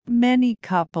Many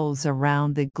couples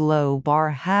around the globe are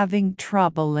having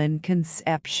trouble in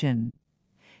conception.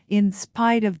 In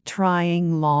spite of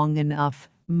trying long enough,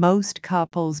 most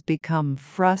couples become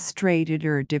frustrated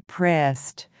or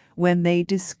depressed when they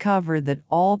discover that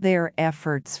all their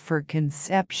efforts for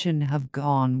conception have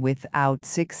gone without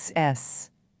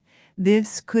success.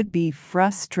 This could be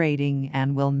frustrating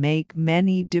and will make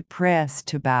many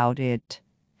depressed about it.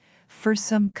 For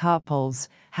some couples,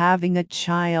 having a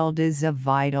child is a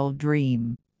vital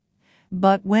dream.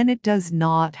 But when it does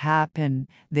not happen,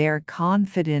 their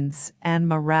confidence and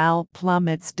morale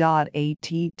plummets. At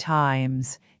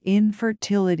times,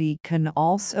 infertility can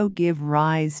also give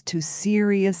rise to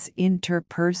serious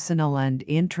interpersonal and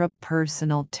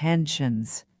intrapersonal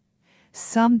tensions.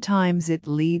 Sometimes it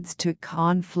leads to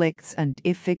conflicts and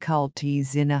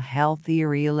difficulties in a healthy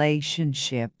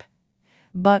relationship.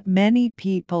 But many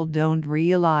people don't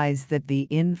realize that the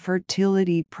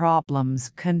infertility problems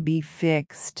can be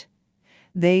fixed.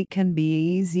 They can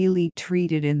be easily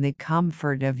treated in the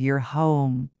comfort of your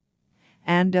home.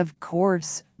 And of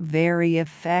course, very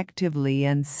effectively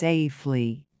and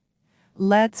safely.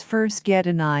 Let's first get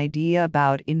an idea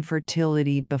about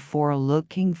infertility before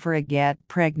looking for a Get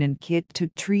Pregnant kit to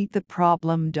treat the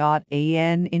problem.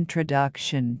 An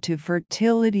introduction to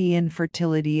fertility.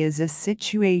 Infertility is a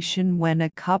situation when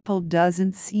a couple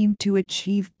doesn't seem to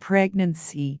achieve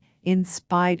pregnancy, in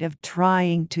spite of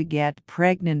trying to get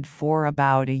pregnant for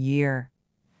about a year,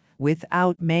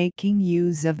 without making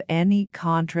use of any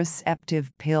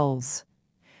contraceptive pills.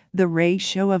 The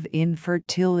ratio of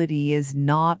infertility is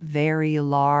not very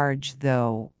large,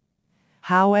 though.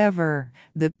 However,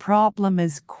 the problem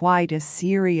is quite a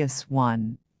serious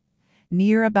one.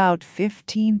 Near about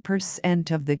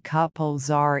 15% of the couples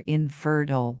are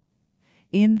infertile.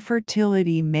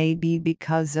 Infertility may be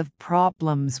because of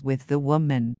problems with the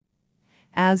woman,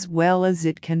 as well as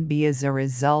it can be as a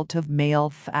result of male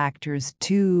factors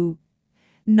too.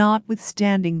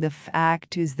 Notwithstanding, the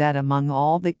fact is that among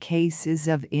all the cases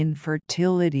of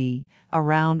infertility,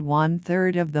 around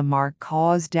 1/3 of them are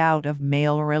caused out of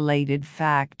male-related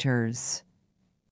factors.